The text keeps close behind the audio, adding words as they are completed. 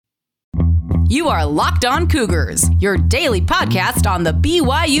You are Locked On Cougars, your daily podcast on the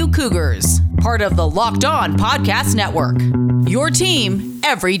BYU Cougars, part of the Locked On Podcast Network. Your team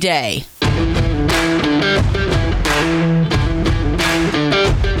every day.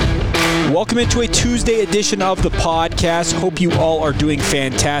 Welcome into a Tuesday edition of the podcast. Hope you all are doing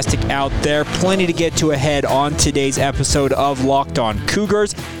fantastic out there. Plenty to get to ahead on today's episode of Locked On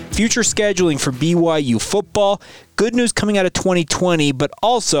Cougars. Future scheduling for BYU football. Good news coming out of 2020, but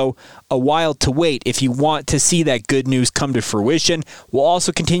also a while to wait if you want to see that good news come to fruition. We'll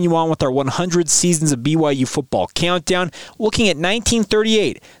also continue on with our 100 seasons of BYU football countdown. Looking at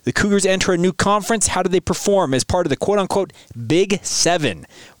 1938, the Cougars enter a new conference. How do they perform as part of the quote-unquote Big Seven?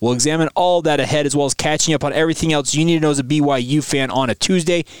 We'll examine all that ahead, as well as catching up on everything else you need to know as a BYU fan on a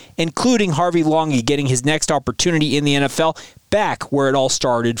Tuesday, including Harvey Langi getting his next opportunity in the NFL, back where it all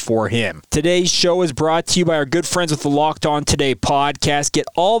started for him. Today's show is brought to you by our good friends with the Locked On Today podcast. Get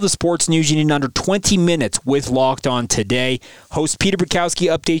all the sports news you need in under 20 minutes with Locked On Today. Host Peter Bukowski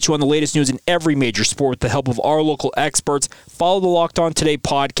updates you on the latest news in every major sport with the help of our local experts. Follow the Locked On Today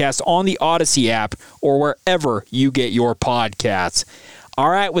podcast on the Odyssey app or wherever you get your podcasts. All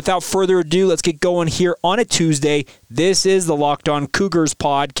right, without further ado, let's get going here on a Tuesday. This is the Locked On Cougars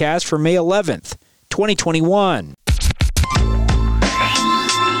podcast for May 11th, 2021.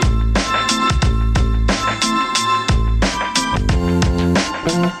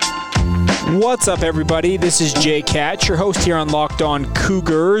 What's up, everybody? This is Jay Katz, your host here on Locked On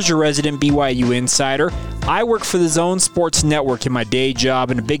Cougars, your resident BYU insider. I work for the Zone Sports Network in my day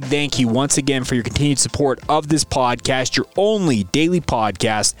job, and a big thank you once again for your continued support of this podcast, your only daily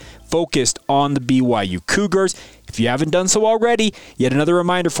podcast focused on the BYU Cougars. If you haven't done so already, yet another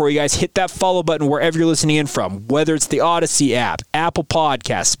reminder for you guys, hit that follow button wherever you're listening in from, whether it's the Odyssey app, Apple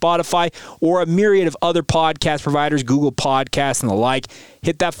Podcasts, Spotify, or a myriad of other podcast providers, Google Podcasts and the like.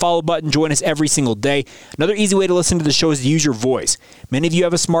 Hit that follow button, join us every single day. Another easy way to listen to the show is to use your voice. Many of you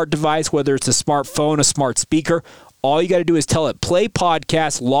have a smart device, whether it's a smartphone, a smart speaker. All you got to do is tell it, play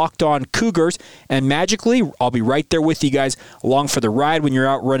podcast Locked On Cougars, and magically, I'll be right there with you guys along for the ride when you're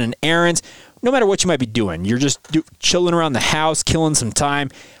out running errands. No matter what you might be doing, you're just chilling around the house, killing some time.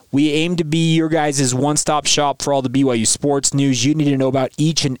 We aim to be your guys' one-stop shop for all the BYU sports news you need to know about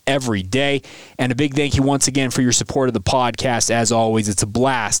each and every day. And a big thank you once again for your support of the podcast. As always, it's a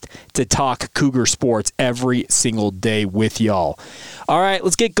blast to talk Cougar sports every single day with y'all. All right,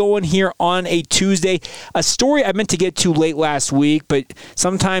 let's get going here on a Tuesday. A story I meant to get to late last week, but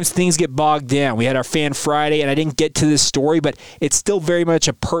sometimes things get bogged down. We had our Fan Friday, and I didn't get to this story, but it's still very much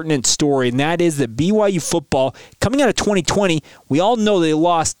a pertinent story, and that is that BYU football, coming out of 2020, we all know they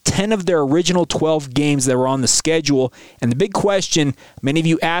lost 10 of their original 12 games that were on the schedule. And the big question many of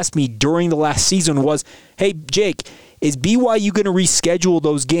you asked me during the last season was, hey, Jake, is BYU going to reschedule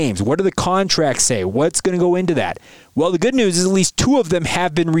those games? What do the contracts say? What's going to go into that? Well, the good news is at least 2 of them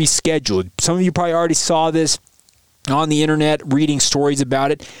have been rescheduled. Some of you probably already saw this on the internet, reading stories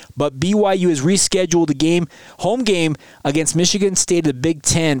about it, but BYU has rescheduled a home game against Michigan State of the Big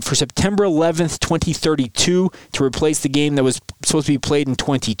Ten for September 11th, 2032 to replace the game that was supposed to be played in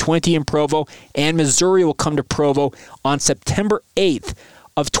 2020 in Provo, and Missouri will come to Provo on September 8th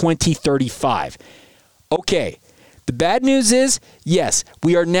of 2035. Okay. The bad news is, yes,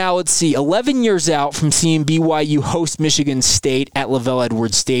 we are now, 11 years out from seeing BYU host Michigan State at LaVell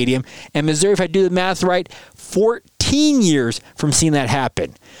Edwards Stadium. And Missouri, if I do the math right, 14 years from seeing that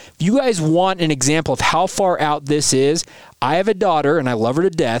happen. If you guys want an example of how far out this is, I have a daughter, and I love her to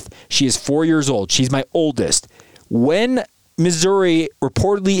death. She is 4 years old. She's my oldest. When Missouri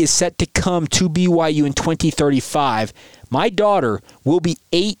reportedly is set to come to BYU in 2035, my daughter will be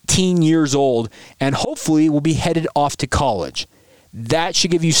 18 years old and hopefully will be headed off to college. That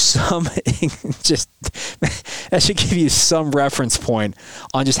should give you some reference point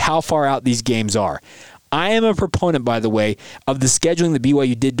on just how far out these games are. I am a proponent, by the way, of the scheduling that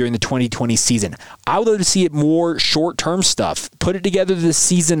BYU did during the 2020 season. I would love to see it more short-term stuff. Put it together the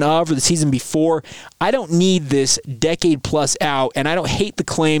season of or the season before. I don't need this decade plus out, and I don't hate the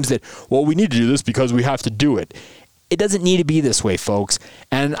claims that, well, we need to do this because we have to do it. It doesn't need to be this way, folks.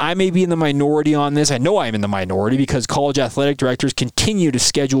 And I may be in the minority on this. I know I'm in the minority because college athletic directors continue to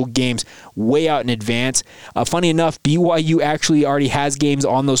schedule games way out in advance. Funny enough, BYU actually already has games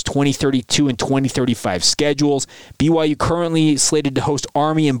on those 2032 and 2035 schedules. BYU currently slated to host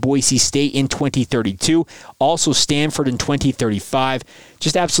Army and Boise State in 2032. Also Stanford in 2035.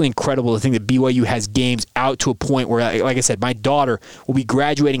 Just absolutely incredible to think that BYU has games out to a point where, like I said, my daughter will be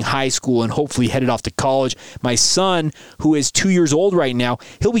graduating high school and hopefully headed off to college. My son, who is 2 years old right now,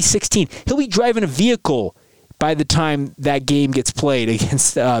 he'll be 16. He'll be driving a vehicle by the time that game gets played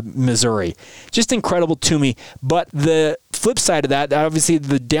against Missouri. Just incredible to me. But the flip side of that, obviously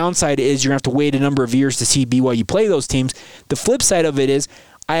the downside is you're going to have to wait a number of years to see BYU play those teams. The flip side of it is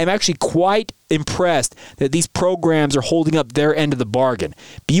I am actually quite impressed that these programs are holding up their end of the bargain.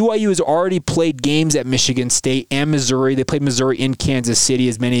 BYU has already played games at Michigan State and Missouri. They played Missouri in Kansas City,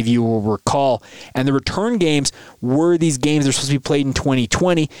 as many of you will recall. And the return games were these games that are supposed to be played in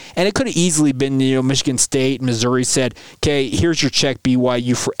 2020. And it could have easily been, Michigan State and Missouri said, okay, here's your check,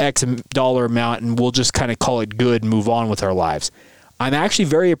 BYU, for X dollar amount, and we'll just kind of call it good and move on with our lives. I'm actually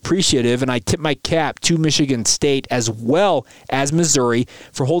very appreciative, and I tip my cap to Michigan State as well as Missouri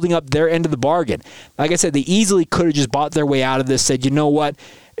for holding up their end of the bargain. Like I said, they easily could have just bought their way out of this, said, you know what,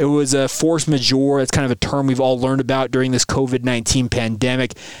 it was a force majeure. It's kind of a term we've all learned about during this COVID-19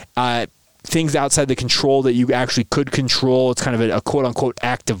 pandemic. Things outside the control that you actually could control. It's kind of a quote-unquote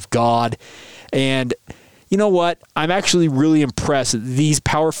act of God. And you know what? I'm actually really impressed that these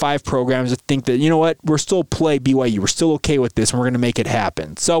Power 5 programs think that, you know what, we're still play BYU. We're still okay with this, and we're going to make it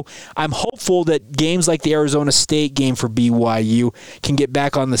happen. So I'm hopeful that games like the Arizona State game for BYU can get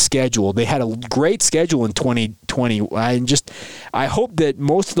back on the schedule. They had a great schedule in 2020. I hope that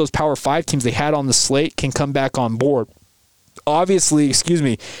most of those Power 5 teams they had on the slate can come back on board. Obviously,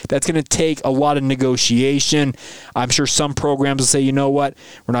 that's going to take a lot of negotiation. I'm sure some programs will say, you know what,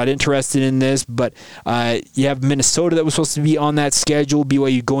 we're not interested in this, but you have Minnesota that was supposed to be on that schedule,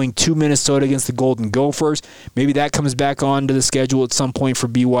 BYU going to Minnesota against the Golden Gophers. Maybe that comes back onto the schedule at some point for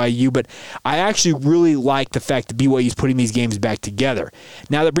BYU, but I actually really like the fact that BYU is putting these games back together.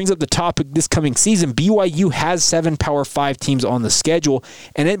 Now, that brings up the topic this coming season. BYU has 7 Power 5 teams on the schedule,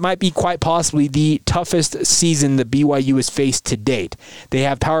 and it might be quite possibly the toughest season that BYU has faced to date. They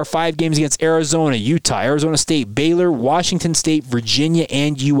have Power 5 games against Arizona, Utah, Arizona State, Baylor, Washington State, Virginia,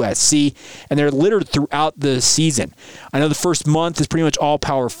 and USC, and they're littered throughout the season. I know the first month is pretty much all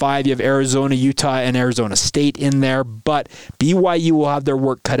Power 5. You have Arizona, Utah, and Arizona State in there, but BYU will have their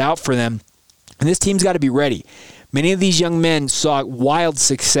work cut out for them, and this team's got to be ready. Many of these young men saw wild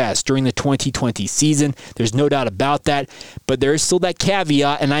success during the 2020 season. There's no doubt about that, but there is still that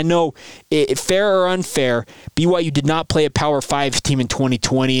caveat, and I know, fair or unfair, BYU did not play a Power 5 team in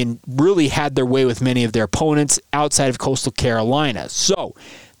 2020 and really had their way with many of their opponents outside of Coastal Carolina. So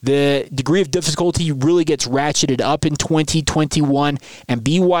the degree of difficulty really gets ratcheted up in 2021, and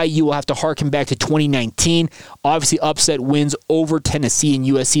BYU will have to harken back to 2019. Obviously, upset wins over Tennessee and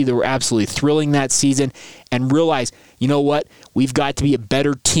USC that were absolutely thrilling that season, and realize, you know what? We've got to be a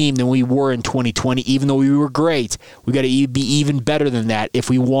better team than we were in 2020. Even though we were great, we've got to be even better than that if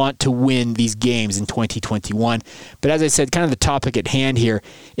we want to win these games in 2021. But as I said, kind of the topic at hand here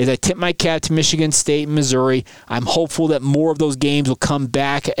is I tip my cap to Michigan State and Missouri. I'm hopeful that more of those games will come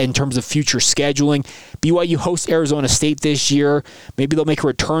back in terms of future scheduling. BYU hosts Arizona State this year. Maybe they'll make a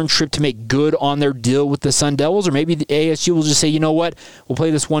return trip to make good on their deal with the Sun Devils, or maybe the ASU will just say, you know what, we'll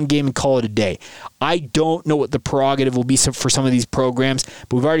play this one game and call it a day. I don't know what the prerogative will be for some of these programs,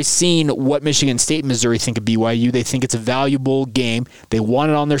 but we've already seen what Michigan State and Missouri think of BYU. They think it's a valuable game. They want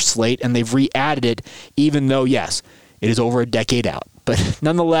it on their slate, and they've re-added it, even though, yes, it is over a decade out. But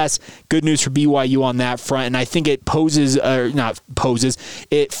nonetheless, good news for BYU on that front, and I think it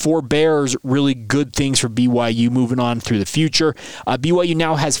it forbears really good things for BYU moving on through the future. BYU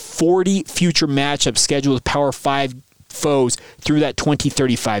now has 40 future matchups scheduled with Power 5 foes through that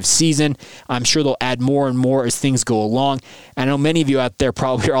 2035 season. I'm sure they'll add more and more as things go along. And I know many of you out there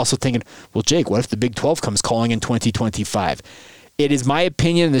probably are also thinking, well, Jake, what if the Big 12 comes calling in 2025? It is my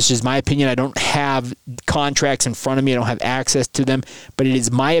opinion, and this is my opinion, I don't have contracts in front of me, I don't have access to them, but it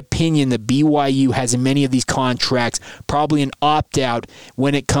is my opinion that BYU has in many of these contracts probably an opt-out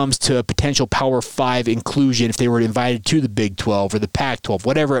when it comes to a potential Power 5 inclusion if they were invited to the Big 12 or the Pac-12,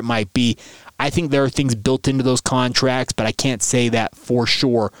 whatever it might be. I think there are things built into those contracts, but I can't say that for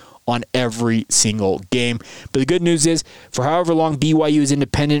sure on every single game. But the good news is, for however long BYU is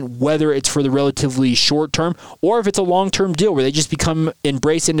independent, whether it's for the relatively short term or if it's a long-term deal where they just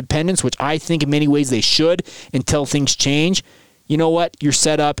embrace independence, which I think in many ways they should until things change, you know what? You're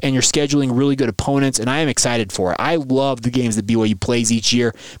set up and you're scheduling really good opponents, and I am excited for it. I love the games that BYU plays each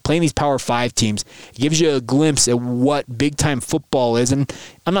year. Playing these Power 5 teams, it gives you a glimpse at what big-time football is, and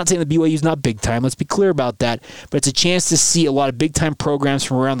I'm not saying that BYU is not big-time. Let's be clear about that, but it's a chance to see a lot of big-time programs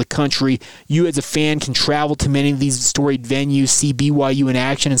from around the country. You as a fan can travel to many of these storied venues, see BYU in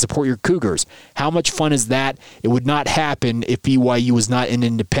action, and support your Cougars. How much fun is that? It would not happen if BYU was not an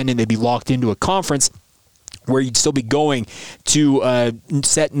independent. They'd be locked into a conference where you'd still be going to a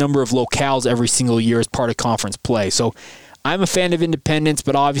set number of locales every single year as part of conference play. So I'm a fan of independence,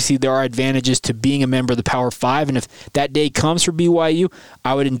 but obviously there are advantages to being a member of the Power 5, and if that day comes for BYU,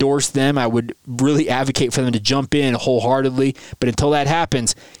 I would endorse them. I would really advocate for them to jump in wholeheartedly, but until that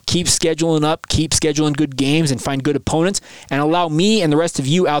happens, keep scheduling up, keep scheduling good games, and find good opponents, and allow me and the rest of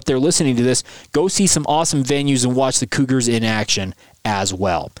you out there listening to this, go see some awesome venues and watch the Cougars in action as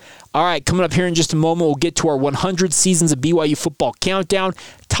well. All right, coming up here in just a moment, we'll get to our 100 Seasons of BYU Football Countdown,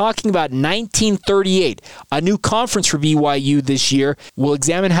 talking about 1938, a new conference for BYU this year. We'll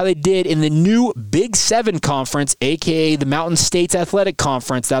examine how they did in the new Big 7 Conference, a.k.a. the Mountain States Athletic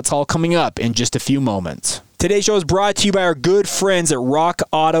Conference. That's all coming up in just a few moments. Today's show is brought to you by our good friends at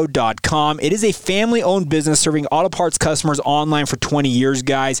RockAuto.com. It is a family-owned business serving auto parts customers online for 20 years,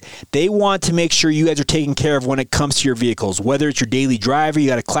 guys. They want to make sure you guys are taken care of when it comes to your vehicles. Whether it's your daily driver, you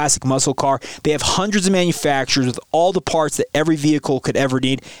got a classic muscle car, they have hundreds of manufacturers with all the parts that every vehicle could ever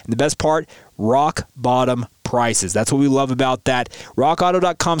need. And the best part, rock bottom prices. That's what we love about that.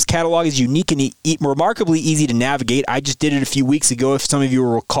 RockAuto.com's catalog is unique and remarkably easy to navigate. I just did it a few weeks ago. If some of you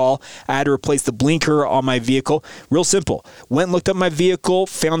will recall, I had to replace the blinker on my vehicle. Real simple. Went and looked up my vehicle,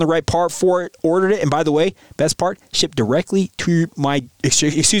 found the right part for it, ordered it, and by the way, best part, shipped directly to my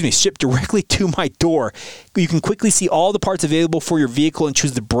door. You can quickly see all the parts available for your vehicle and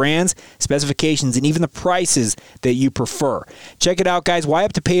choose the brands, specifications, and even the prices that you prefer. Check it out, guys. Why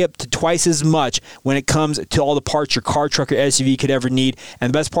have to pay up to twice as much when it comes to all the parts your car, truck, or SUV could ever need?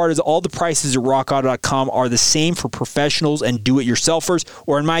 And the best part is all the prices at RockAuto.com are the same for professionals and do-it-yourselfers,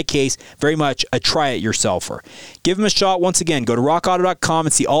 or in my case, very much a try-it-yourselfer. Give them a shot. Once again, go to RockAuto.com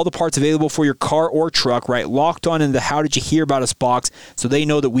and see all the parts available for your car or truck, right? Locked On in the How Did You Hear About Us box, so they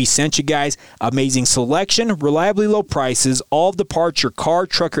know that we sent you guys. Amazing selection, reliably low prices, all of the parts your car,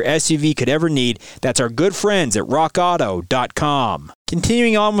 truck, or SUV could ever need. That's our good friends at RockAuto.com.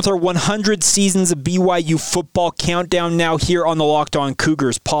 Continuing on with our 100 Seasons of BYU Football Countdown now here on the Locked On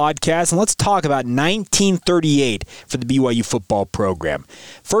Cougars podcast. And let's talk about 1938 for the BYU football program.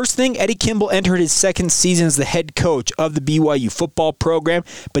 First thing, Eddie Kimball entered his second season as the head coach of the BYU football program,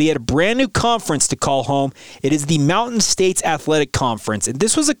 but he had a brand new conference to call home. It is the Mountain States Athletic Conference. And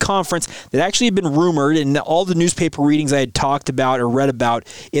this was a conference that actually had been rumored in all the newspaper readings I had talked about or read about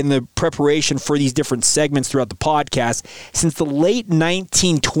in the preparation for these different segments throughout the podcast since the late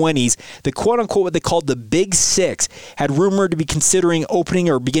 1920s. The quote-unquote what they called the Big Six had rumored to be considering opening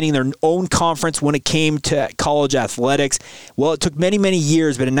or beginning their own conference when it came to college athletics. Well, it took many, many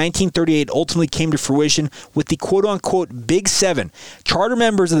years, but in 1938 ultimately came to fruition with the quote-unquote Big Seven. Charter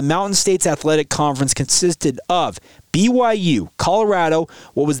members of the Mountain States Athletic Conference consisted of BYU, Colorado,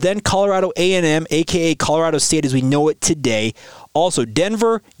 what was then Colorado A&M, a.k.a. Colorado State as we know it today. Also,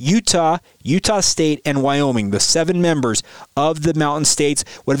 Denver, Utah, Utah State, and Wyoming, the 7 members of the Mountain States,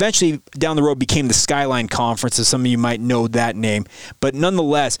 what eventually down the road became the Skyline Conference, as some of you might know that name. But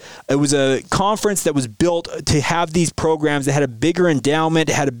nonetheless, it was a conference that was built to have these programs that had a bigger endowment,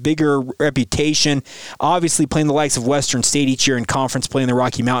 had a bigger reputation. Obviously, playing the likes of Western State each year in conference, playing the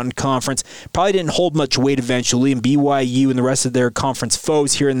Rocky Mountain Conference, probably didn't hold much weight eventually, and BYU and the rest of their conference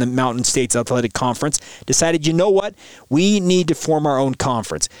foes here in the Mountain States Athletic Conference decided, you know what, we need to form our own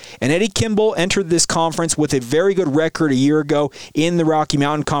conference. And Eddie Kimball entered this conference with a very good record a year ago in the Rocky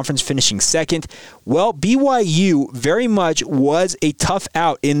Mountain Conference, finishing second. Well, BYU very much was a tough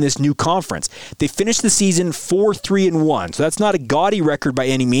out in this new conference. They finished the season 4-3-1, so that's not a gaudy record by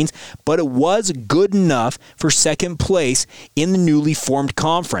any means, but it was good enough for second place in the newly formed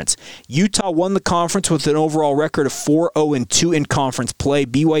conference. Utah won the conference with an overall record of 4-0-2 in conference play.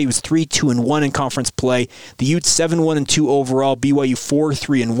 BYU was 3-2-1 in conference play. The Utes 7-1-2 overall. BYU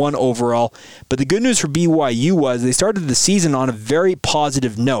 4-3-1 overall. But the good news for BYU was they started the season on a very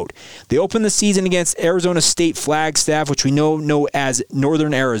positive note. They opened the season against Arizona State Flagstaff, which we know as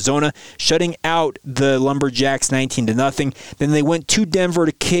Northern Arizona, shutting out the Lumberjacks 19-0. Then they went to Denver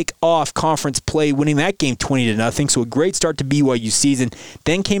to kick off conference play, winning that game 20-0. So a great start to BYU season.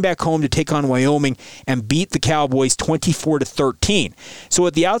 Then came back home to take on Wyoming and beat the Cowboys 24-13. So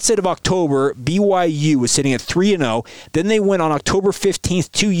at the outset of October, BYU was sitting at 3-0. Then they went on October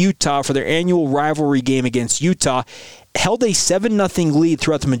 15th to Utah for their annual rivalry game against Utah, held a 7-0 lead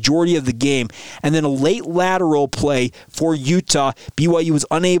throughout the majority of the game, and then a late lateral play for Utah. BYU was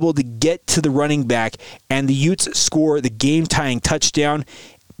unable to get to the running back, and the Utes score the game-tying touchdown.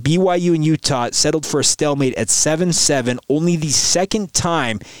 BYU and Utah settled for a stalemate at 7-7, only the second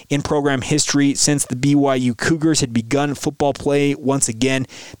time in program history since the BYU Cougars had begun football play once again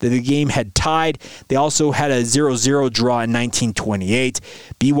that the game had tied. They also had a 0-0 draw in 1928.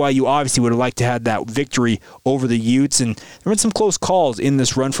 BYU obviously would have liked to have that victory over the Utes, and there have been some close calls in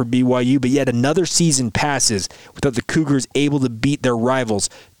this run for BYU, but yet another season passes without the Cougars able to beat their rivals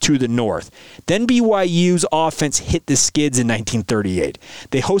to the north. Then BYU's offense hit the skids in 1938.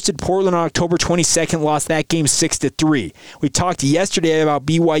 They hosted Portland on October 22nd, lost that game 6-3. We talked yesterday about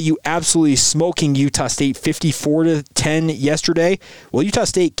BYU absolutely smoking Utah State 54-10 yesterday. Well, Utah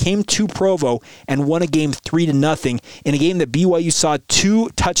State came to Provo and won a game 3-0 in a game that BYU saw 2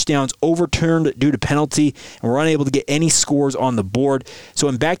 touchdowns overturned due to penalty and were unable to get any scores on the board. So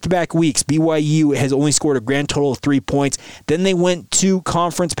in back-to-back weeks, BYU has only scored a grand total of 3 points. Then they went to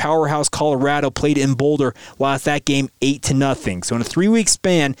conference powerhouse Colorado, played in Boulder, lost that game 8-0. So in a 3-week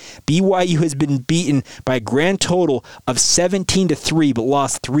span, BYU has been beaten by a grand total of 17-3, but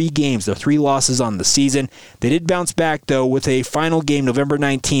lost 3 games. There are 3 losses on the season. They did bounce back, though, with a final game November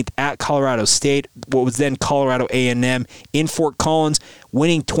 19th at Colorado State, what was then Colorado A&M, in Fort Collins,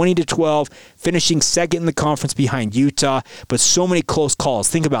 winning 20-12, finishing second in the conference behind Utah, but so many close calls.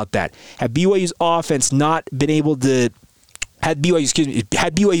 Think about that. Had BYU's offense not been able to Had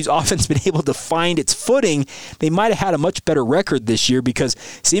BYU's offense been able to find its footing, they might have had a much better record this year, because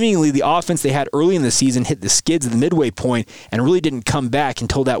seemingly the offense they had early in the season hit the skids at the midway point and really didn't come back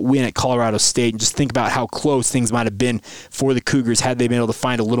until that win at Colorado State. And just think about how close things might have been for the Cougars had they been able to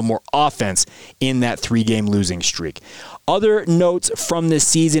find a little more offense in that 3-game losing streak. Other notes from this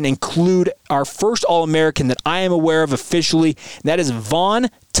season include our first All-American that I am aware of officially, and that is Vaughn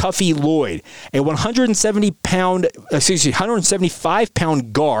Tuffy Lloyd, a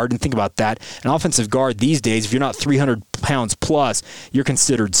 175-pound guard, and think about that, an offensive guard these days, if you're not 300 pounds plus, you're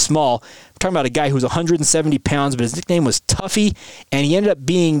considered small. I'm talking about a guy who's 170 pounds, but his nickname was Tuffy, and he ended up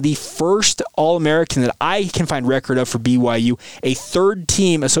being the first All-American that I can find record of for BYU, a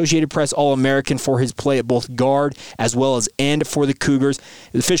third-team Associated Press All-American for his play at both guard as well as end for the Cougars.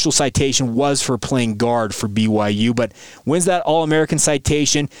 The official citation was for playing guard for BYU, but wins that All-American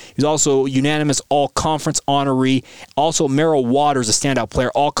citation. He was also unanimous All-Conference honoree. Also, Merrill Waters, a standout player,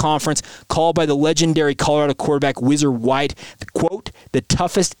 All-Conference, called by the legendary Colorado quarterback Whizzer White, quote, the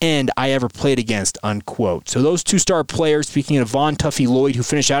toughest end I ever played against, unquote. So those 2 star players, speaking of Vaughn Tuffy Lloyd, who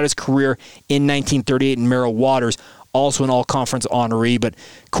finished out his career in 1938, and Merrill Waters, also an All-Conference honoree, but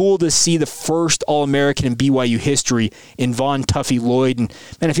cool to see the first All-American in BYU history in Vaughn Tuffy Lloyd. And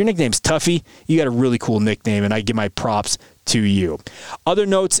man, if your nickname's Tuffy, you got a really cool nickname, and I give my props to you. Other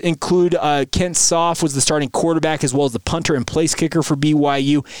notes include Kent Soff was the starting quarterback as well as the punter and place kicker for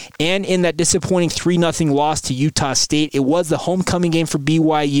BYU. And in that disappointing 3-0 loss to Utah State, it was the homecoming game for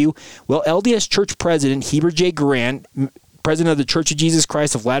BYU. Well, LDS Church President Heber J. Grant, president of the Church of Jesus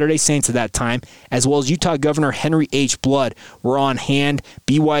Christ of Latter-day Saints at that time, as well as Utah Governor Henry H. Blood, were on hand.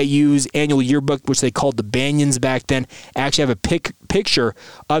 BYU's annual yearbook, which they called the Banyans back then, actually have a picture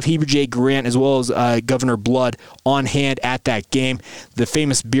of Heber J. Grant as well as Governor Blood on hand at that game. The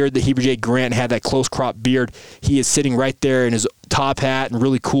famous beard that Heber J. Grant had, that close crop beard, he is sitting right there in his top hat, and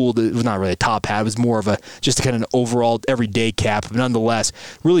really cool. It was not really a top hat. It was more of just a kind of an overall everyday cap, but nonetheless,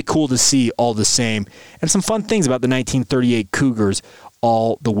 really cool to see all the same. And some fun things about the 1938 Cougars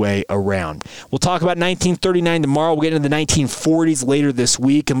all the way around. We'll talk about 1939 tomorrow. We'll get into the 1940s later this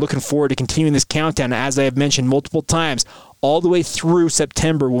week, and looking forward to continuing this countdown, as I have mentioned multiple times, all the way through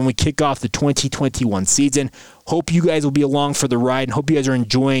September when we kick off the 2021 season. Hope you guys will be along for the ride, and hope you guys are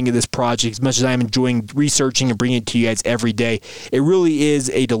enjoying this project as much as I'm enjoying researching and bringing it to you guys every day. It really is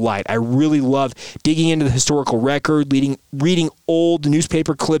a delight. I really love digging into the historical record, reading old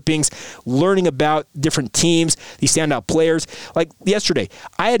newspaper clippings, learning about different teams, these standout players. Like yesterday,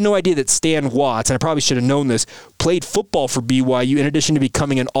 I had no idea that Stan Watts, and I probably should have known this, played football for BYU in addition to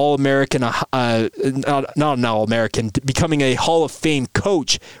becoming an All-American, not an All-American, becoming a Hall of Fame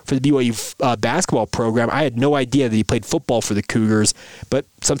coach for the BYU basketball program. I had no idea that he played football for the Cougars, but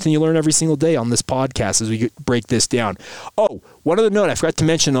something you learn every single day on this podcast as we break this down. Oh, one other note I forgot to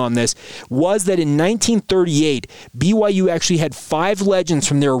mention on this was that in 1938, BYU actually had 5 legends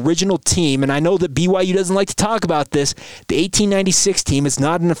from their original team, and I know that BYU doesn't like to talk about this. The 1896 team is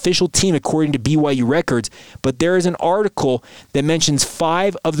not an official team according to BYU records, but there is an article that mentions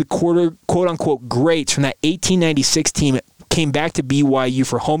 5 of the quote-unquote greats from that 1896 team came back to BYU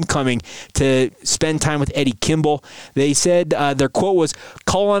for homecoming to spend time with Eddie Kimball. They said their quote was,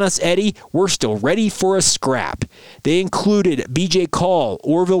 "Call on us, Eddie. We're still ready for a scrap." They included BJ Call,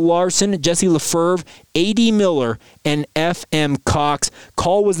 Orville Larson, Jesse LaFerve, A.D. Miller, and F.M. Cox.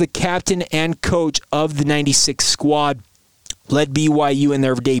 Call was the captain and coach of the 96 squad. Led BYU in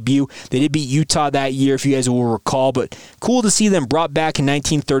their debut. They did beat Utah that year, if you guys will recall, but cool to see them brought back in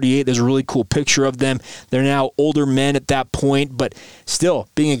 1938. There's a really cool picture of them. They're now older men at that point, but still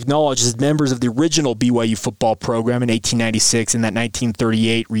being acknowledged as members of the original BYU football program in 1896 in that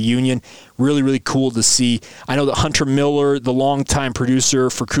 1938 reunion. Really, really cool to see. I know that Hunter Miller, the longtime producer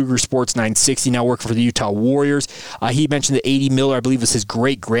for Cougar Sports 960, now working for the Utah Warriors, he mentioned that A.D. Miller, I believe, was his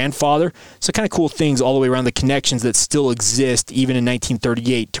great-grandfather. So kind of cool things all the way around, the connections that still exist even in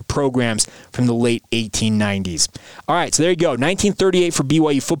 1938 to programs from the late 1890s. All right, so there you go. 1938 for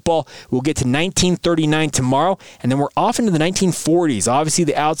BYU football. We'll get to 1939 tomorrow, and then we're off into the 1940s. Obviously,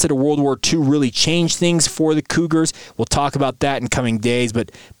 the outset of World War II really changed things for the Cougars. We'll talk about that in coming days, but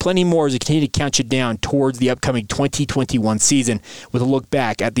plenty more as we continue to count you down towards the upcoming 2021 season with a look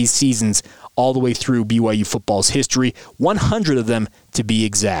back at these seasons all the way through BYU football's history, 100 of them to be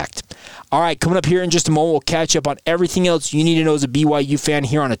exact. All right, coming up here in just a moment, we'll catch up on everything else you need to know as a BYU fan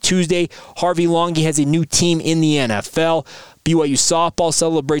here on a Tuesday. Harvey Longy has a new team in the NFL. BYU softball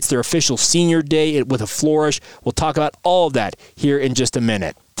celebrates their official senior day with a flourish. We'll talk about all of that here in just a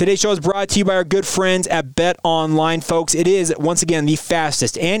minute. Today's show is brought to you by our good friends at Bet Online, folks. It is, once again, the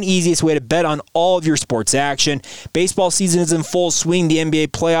fastest and easiest way to bet on all of your sports action. Baseball season is in full swing. The NBA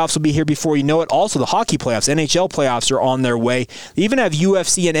playoffs will be here before you know it. Also, the hockey playoffs, NHL playoffs are on their way. They even have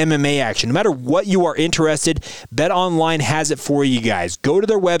UFC and MMA action. No matter what you are interested, Bet Online has it for you guys. Go to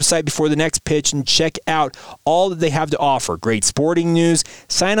their website before the next pitch and check out all that they have to offer. Great sporting news,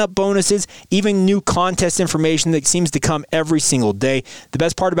 sign-up bonuses, even new contest information that seems to come every single day. The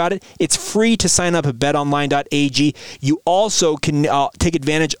best part about it, it's free to sign up at betonline.ag. You also can take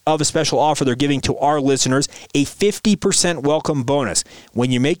advantage of a special offer they're giving to our listeners, a 50% welcome bonus. When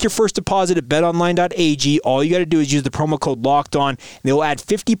you make your first deposit at betonline.ag, all you got to do is use the promo code LOCKEDON, and they'll add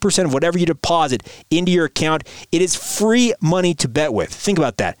 50% of whatever you deposit into your account. It is free money to bet with. Think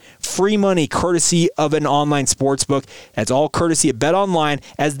about that. Free money courtesy of an online sportsbook. That's all courtesy of BetOnline,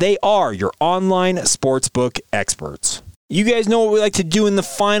 as they are your online sportsbook experts. You guys know what we like to do in the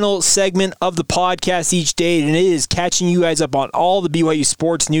final segment of the podcast each day, and it is catching you guys up on all the BYU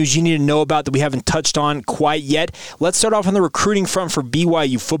sports news you need to know about that we haven't touched on quite yet. Let's start off on the recruiting front for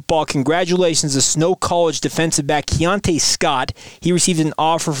BYU football. Congratulations to Snow College defensive back Keontae Scott. He received an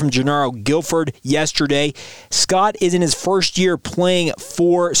offer from Gennaro Guilford yesterday. Scott is in his first year playing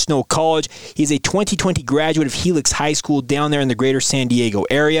for Snow College. He's a 2020 graduate of Helix High School down there in the greater San Diego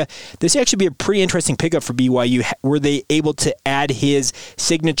area. This actually be a pretty interesting pickup for BYU. Were they able to add his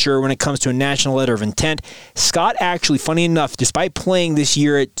signature when it comes to a national letter of intent? Scott actually, funny enough, despite playing this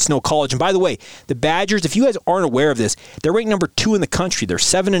year at Snow College, and by the way, the Badgers, if you guys aren't aware of this, they're ranked number 2 in the country. They're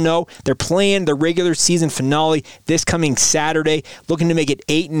 7-0. They're playing the regular season finale this coming Saturday, looking to make it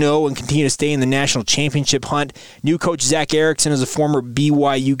 8-0 and continue to stay in the national championship hunt. New coach Zach Erickson is a former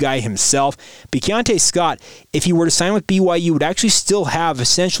BYU guy himself. But Keontae Scott, if he were to sign with BYU, would actually still have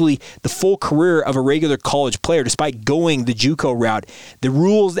essentially the full career of a regular college player, despite going the JUCO route. The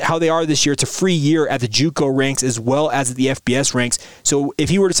rules, how they are this year, it's a free year at the JUCO ranks as well as at the FBS ranks. So if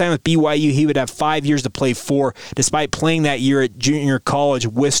he were to sign with BYU, he would have 5 years to play for, despite playing that year at junior college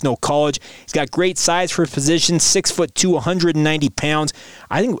with Snow College. He's got great size for his position, 6'2", 190 pounds.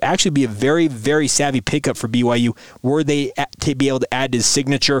 I think actually be a very, very savvy pickup for BYU were they to be able to add his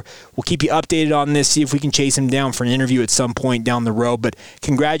signature. We'll keep you updated on this, see if we can chase him down for an interview at some point down the road. But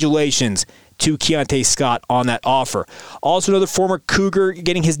congratulations to Keontae Scott on that offer. Also, another former Cougar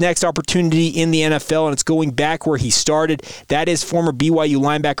getting his next opportunity in the NFL, and it's going back where he started. That is former BYU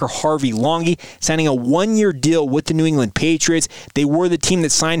linebacker Harvey Longy, signing a 1-year deal with the New England Patriots. They were the team that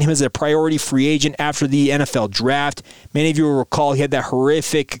signed him as a priority free agent after the NFL draft. Many of you will recall he had that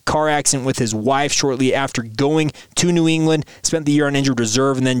horrific car accident with his wife shortly after going to New England, spent the year on injured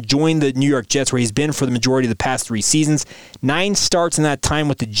reserve, and then joined the New York Jets, where he's been for the majority of the past 3 seasons. 9 starts in that time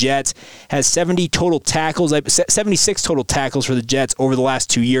with the Jets, has 76 total tackles for the Jets over the last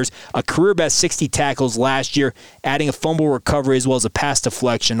 2 years, a career best 60 tackles last year, adding a fumble recovery as well as a pass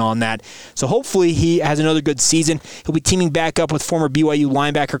deflection on that. So hopefully he has another good season. He'll be teaming back up with former BYU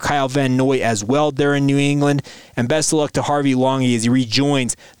linebacker Kyle Van Noy as well there in New England. And best of luck to Harvey Longy as he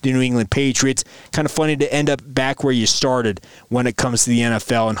rejoins the New England Patriots. Kind of funny to end up back where you started when it comes to the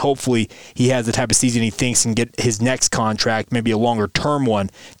NFL, and hopefully he has the type of season he thinks and get his next contract, maybe a longer term one,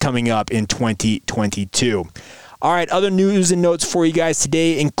 coming up in 2022. All right, other news and notes for you guys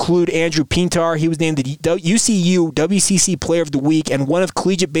today include Andrew Pintar. He was named the UCU WCC Player of the Week and one of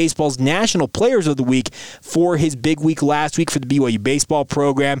Collegiate Baseball's National Players of the Week for his big week last week for the BYU baseball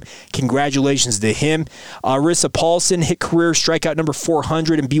program. Congratulations to him. Arissa Paulson hit career strikeout number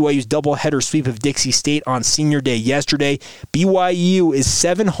 400 in BYU's doubleheader sweep of Dixie State on Senior Day yesterday. BYU is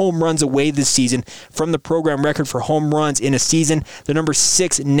 7 home runs away this season from the program record for home runs in a season. They're number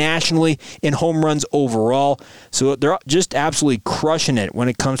 6 nationally in home runs overall. So they're just absolutely crushing it when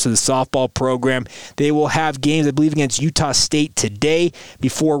it comes to the softball program. They will have games, I believe, against Utah State today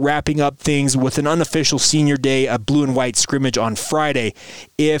before wrapping up things with an unofficial Senior Day, a blue and white scrimmage on Friday,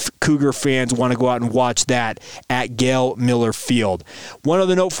 if Cougar fans want to go out and watch that at Gail Miller Field. One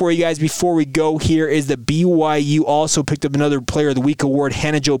other note for you guys before we go here is that BYU also picked up another Player of the Week award.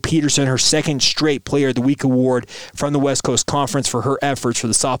 Hannah Jo Peterson, her second straight Player of the Week award from the West Coast Conference for her efforts for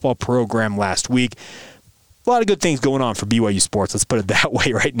the softball program last week. A lot of good things going on for BYU sports, let's put it that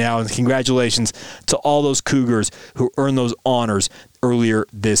way right now. And congratulations to all those Cougars who earned those honors earlier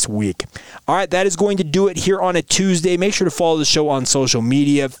this week. All right, that is going to do it here on a Tuesday. Make sure to follow the show on social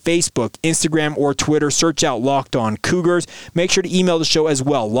media, Facebook, Instagram, or Twitter. Search out Locked On Cougars. Make sure to email the show as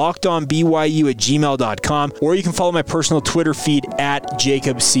well, lockedonbyu@gmail.com, or you can follow my personal Twitter feed at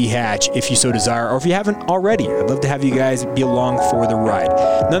Jacob C. Hatch if you so desire, or if you haven't already. I'd love to have you guys be along for the ride.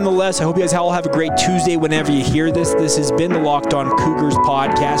 Nonetheless, I hope you guys all have a great Tuesday whenever you hear this. This has been the Locked On Cougars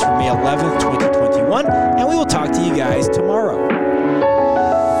podcast for May 11th, 2021.